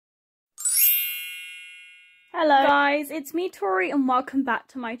Hello guys, it's me Tori and welcome back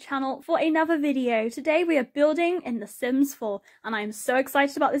to my channel for another video. Today we are building in The Sims 4 and I'm so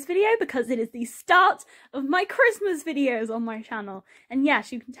excited about this video because it is the start of my Christmas videos on my channel. And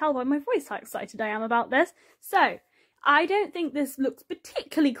yes, you can tell by my voice how excited I am about this. So, I don't think this looks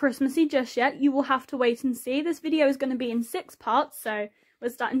particularly Christmassy just yet. You will have to wait and see. This video is going to be in 6 parts, so we're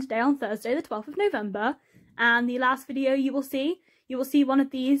starting today on Thursday the 12th of November. And the last video you will see one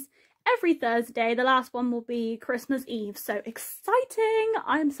of these every Thursday. The last one will be Christmas Eve. So exciting!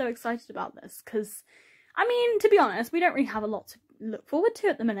 I'm so excited about this because, I mean, to be honest, we don't really have a lot to look forward to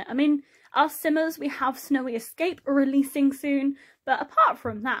at the minute. I mean, us Simmers, we have Snowy Escape releasing soon, but apart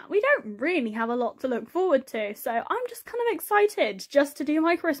from that, we don't really have a lot to look forward to. So I'm just kind of excited just to do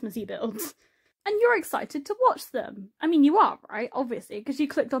my Christmassy builds. And you're excited to watch them. I mean, you are, right? Obviously, because you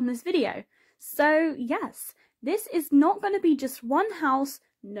clicked on this video. So yes, this is not going to be just one house.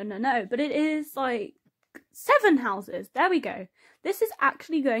 No, but it is like 7 houses. There we go. This is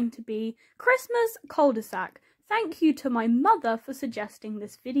actually going to be Christmas Cul-De-Sac. Thank you to my mother for suggesting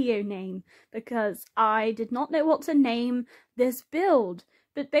this video name because I did not know what to name this build.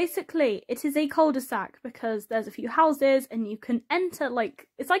 But basically, it is a cul-de-sac because there's a few houses and you can enter, like,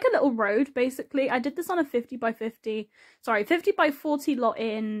 it's like a little road, basically. I did this on a 50 by 40 lot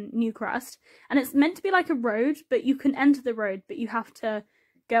in Newcrest. And it's meant to be like a road, but you can enter the road, but you have to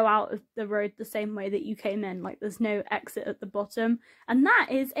go out of the road the same way that you came in. Like, there's no exit at the bottom. And that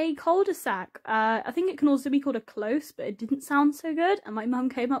is a cul-de-sac. I think it can also be called a close, but it didn't sound so good. And my mum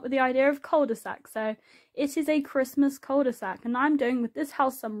came up with the idea of cul-de-sac. So it is a Christmas cul-de-sac. And I'm doing with this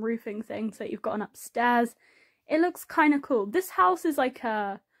house some roofing thing so you've got an upstairs. It looks kind of cool. This house is like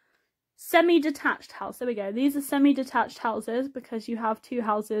a semi-detached house. There we go. These are semi-detached houses because you have 2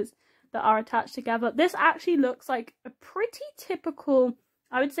 houses that are attached together. This actually looks like a pretty typical,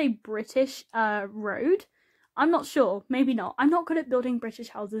 I would say, British road. I'm not sure, maybe not. I'm not good at building British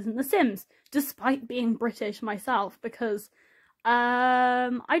houses in The Sims, despite being British myself, because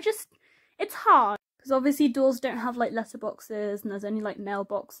it's hard. Because obviously doors don't have like letterboxes and there's only like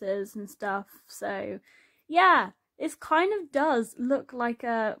mailboxes and stuff. So yeah, it kind of does look like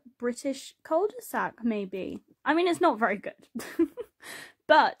a British cul-de-sac maybe. I mean, it's not very good.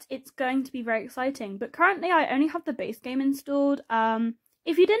 But it's going to be very exciting. But currently I only have the base game installed.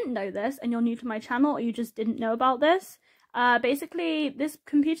 If you didn't know this and you're new to my channel or you just didn't know about this, basically this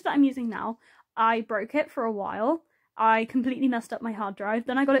computer that I'm using now, I broke it for a while. I completely messed up my hard drive,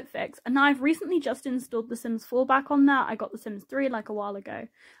 then I got it fixed, and now I've recently just installed The Sims 4 back on there. I got The Sims 3 like a while ago,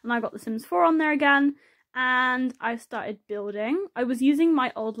 and I got The Sims 4 on there again, and I started building. I was using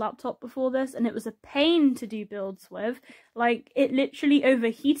my old laptop before this, and it was a pain to do builds with. Like, it literally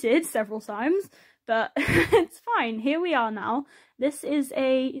overheated several times, but it's fine. Here we are now. This is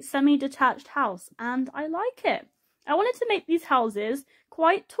a semi-detached house, and I like it. I wanted to make these houses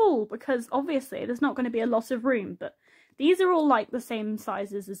quite tall because obviously there's not going to be a lot of room, but these are all like the same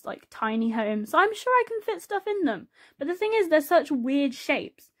sizes as like tiny homes, so I'm sure I can fit stuff in them. But the thing is, they're such weird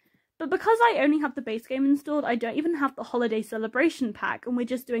shapes. But because I only have the base game installed, I don't even have the holiday celebration pack, and we're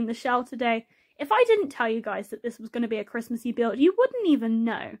just doing the shell today. If I didn't tell you guys that this was going to be a Christmassy build, you wouldn't even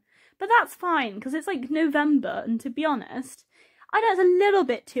know. But that's fine, because it's like November, and to be honest, I know it's a little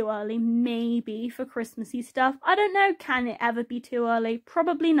bit too early, maybe, for Christmassy stuff. I don't know, can it ever be too early?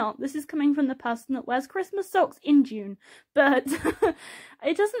 Probably not. This is coming from the person that wears Christmas socks in June. But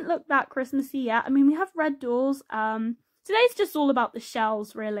it doesn't look that Christmassy yet. I mean, we have red doors. Today's just all about the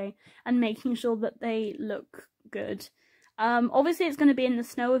shells, really, and making sure that they look good. Obviously, it's going to be in the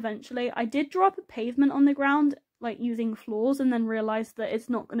snow eventually. I did draw up a pavement on the ground, like using floors, and then realised that it's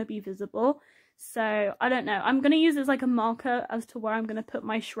not going to be visible. So, I don't know. I'm going to use it as like a marker as to where I'm going to put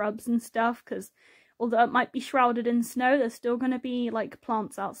my shrubs and stuff, because although it might be shrouded in snow, there's still going to be like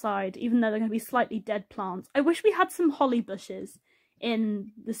plants outside, even though they're going to be slightly dead plants. I wish we had some holly bushes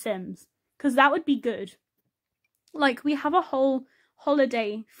in The Sims, because that would be good. Like, we have a whole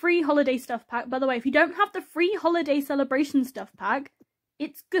free holiday stuff pack. By the way, if you don't have the free holiday celebration stuff pack,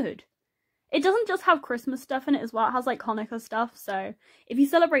 it's good. It doesn't just have Christmas stuff in it as well, it has like Hanukkah stuff, so if you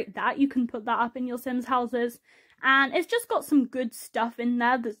celebrate that, you can put that up in your Sims houses. And it's just got some good stuff in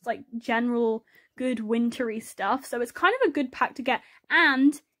there that's like general good wintry stuff, so it's kind of a good pack to get,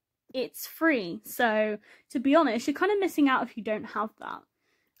 and it's free. So to be honest, you're kind of missing out if you don't have that.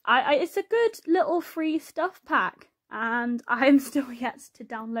 It's a good little free stuff pack, and I'm still yet to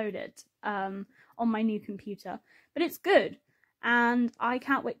download it on my new computer, but it's good. And I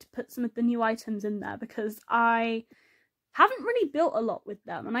can't wait to put some of the new items in there because I haven't really built a lot with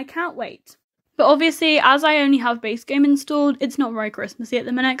them and I can't wait. But obviously, as I only have base game installed, it's not very Christmassy at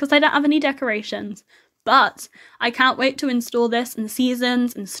the minute because I don't have any decorations. But I can't wait to install this in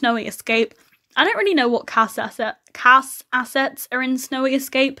Seasons and Snowy Escape. I don't really know what cast assets are in Snowy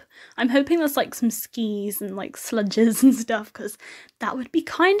Escape. I'm hoping there's like some skis and like sludges and stuff, because that would be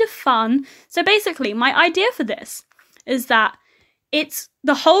kind of fun. So basically, my idea for this is that it's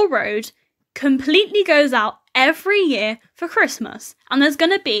the whole road completely goes out every year for Christmas, and there's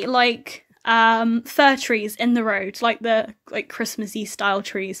gonna be like fir trees in the road, like the Christmassy style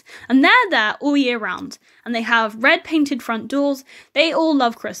trees, and they're there all year round, and they have red painted front doors. They all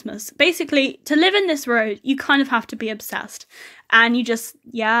love Christmas. Basically, to live in this road, you kind of have to be obsessed, and you just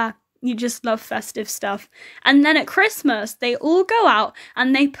love festive stuff. And then at Christmas, they all go out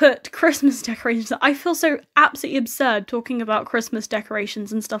and they put Christmas decorations. I feel so absolutely absurd talking about Christmas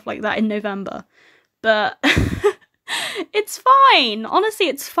decorations and stuff like that in November, but it's fine. Honestly,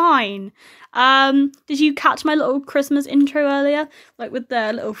 it's fine. Did you catch my little Christmas intro earlier? Like with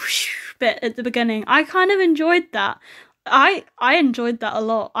the little bit at the beginning. I kind of enjoyed that. I enjoyed that a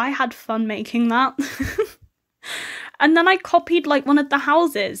lot. I had fun making that. And then I copied like one of the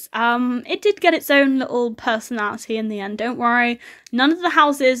houses. It did get its own little personality in the end, don't worry. No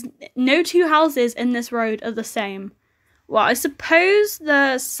two houses in this road are the same. Well, I suppose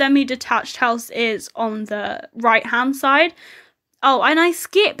the semi-detached house is on the right-hand side. Oh, and I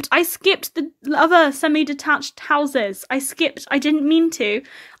skipped the other semi-detached houses. I didn't mean to.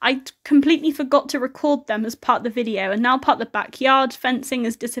 I completely forgot to record them as part of the video, and now part of the backyard fencing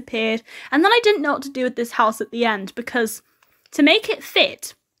has disappeared. And then I didn't know what to do with this house at the end, because to make it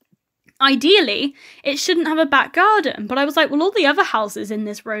fit, ideally, it shouldn't have a back garden, but I was like, well, all the other houses in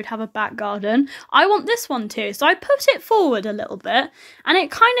this road have a back garden. I want this one too. So I put it forward a little bit, and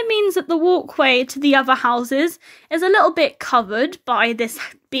it kind of means that the walkway to the other houses is a little bit covered by this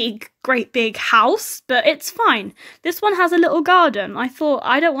great big house, but it's fine. This one has a little garden. I thought,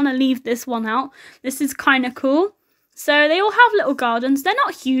 I don't want to leave this one out. This is kind of cool. So they all have little gardens. They're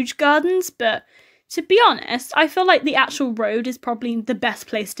not huge gardens, but to be honest, I feel like the actual road is probably the best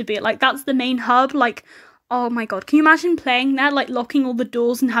place to be. Like, that's the main hub. Like, oh my god, can you imagine playing there? Like, locking all the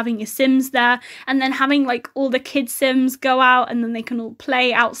doors and having your Sims there, and then having, like, all the kid Sims go out, and then they can all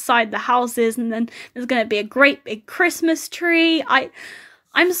play outside the houses, and then there's going to be a great big Christmas tree.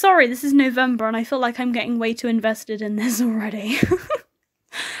 I'm sorry, this is November, and I feel like I'm getting way too invested in this already.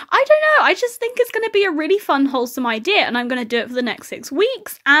 I don't know, I just think it's going to be a really fun, wholesome idea, and I'm going to do it for the next 6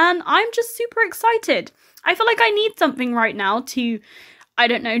 weeks, and I'm just super excited. I feel like I need something right now to, I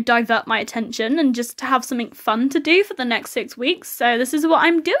don't know, divert my attention and just to have something fun to do for the next 6 weeks, so this is what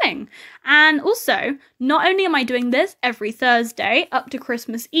I'm doing. And also, not only am I doing this every Thursday up to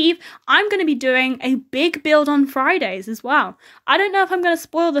Christmas Eve, I'm going to be doing a big build on Fridays as well. I don't know if I'm going to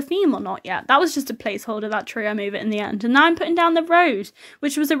spoil the theme or not yet. That was just a placeholder, that tree, I move it in the end. And now I'm putting down the road,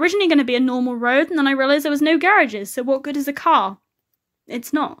 which was originally going to be a normal road, and then I realised there was no garages, so what good is a car?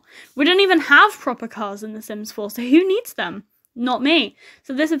 It's not. We don't even have proper cars in The Sims 4, so who needs them? Not me.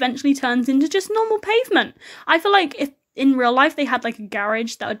 So this eventually turns into just normal pavement. I feel like if in real life they had like a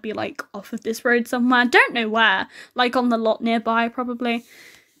garage that would be like off of this road somewhere, don't know where, like on the lot nearby probably.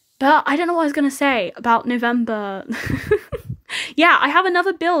 But I don't know what I was going to say about November. Yeah, I have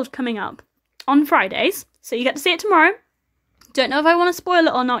another build coming up on Fridays, so you get to see it tomorrow. Don't know if I want to spoil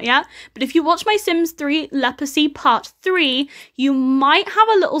it or not yet, but if you watch my Sims 3 Leprosy Part 3, you might have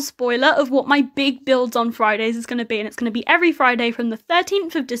a little spoiler of what my big builds on Fridays is going to be, and it's going to be every Friday from the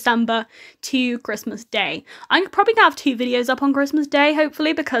 13th of December to Christmas Day. I'm probably going to have 2 videos up on Christmas Day,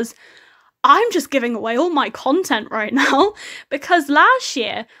 hopefully, because I'm just giving away all my content right now, because last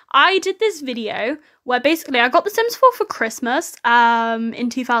year I did this video where basically I got The Sims 4 for Christmas in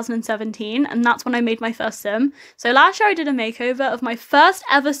 2017, and that's when I made my first Sim. So last year I did a makeover of my first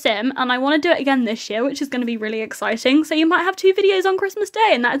ever Sim, and I want to do it again this year, which is going to be really exciting. So you might have 2 videos on Christmas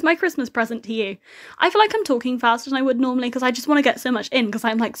Day, and that is my Christmas present to you. I feel like I'm talking faster than I would normally because I just want to get so much in because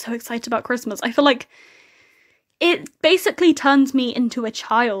I'm like so excited about Christmas. I feel like it basically turns me into a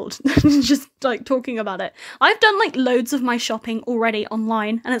child, just like talking about it. I've done like loads of my shopping already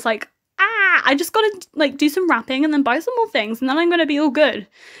online, and it's like, I just gotta like do some wrapping and then buy some more things, and then I'm gonna be all good.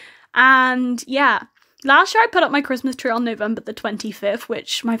 And yeah, last year I put up my Christmas tree on November the 25th,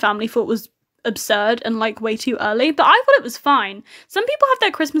 which my family thought was absurd and like way too early, but I thought it was fine. Some people have their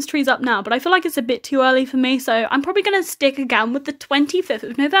Christmas trees up now, but I feel like it's a bit too early for me, so I'm probably gonna stick again with the 25th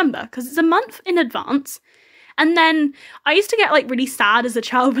of November because it's a month in advance. And then I used to get like really sad as a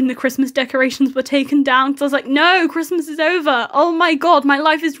child when the Christmas decorations were taken down because I was like, no, Christmas is over. Oh my god, my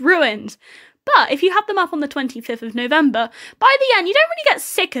life is ruined. But if you have them up on the 25th of November, by the end, you don't really get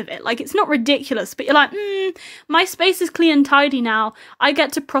sick of it. Like, it's not ridiculous, but you're like, my space is clean and tidy now. I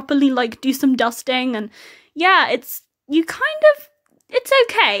get to properly, like, do some dusting. And yeah, it's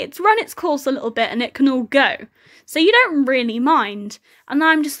okay. It's run its course a little bit and it can all go. So you don't really mind. And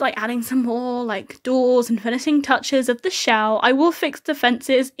I'm just like adding some more like doors and finishing touches of the shell. I will fix the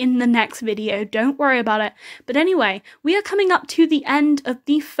fences in the next video. Don't worry about it. But anyway, we are coming up to the end of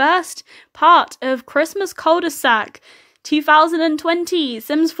the first part of Christmas Cul-De-Sac 2020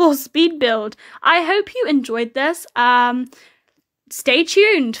 Sims 4 speed build. I hope you enjoyed this. Stay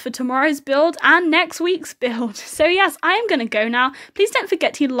tuned for tomorrow's build and next week's build. So yes, I am going to go now. Please don't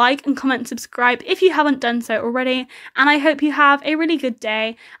forget to like and comment and subscribe if you haven't done so already. And I hope you have a really good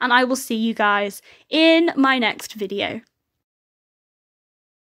day, and I will see you guys in my next video.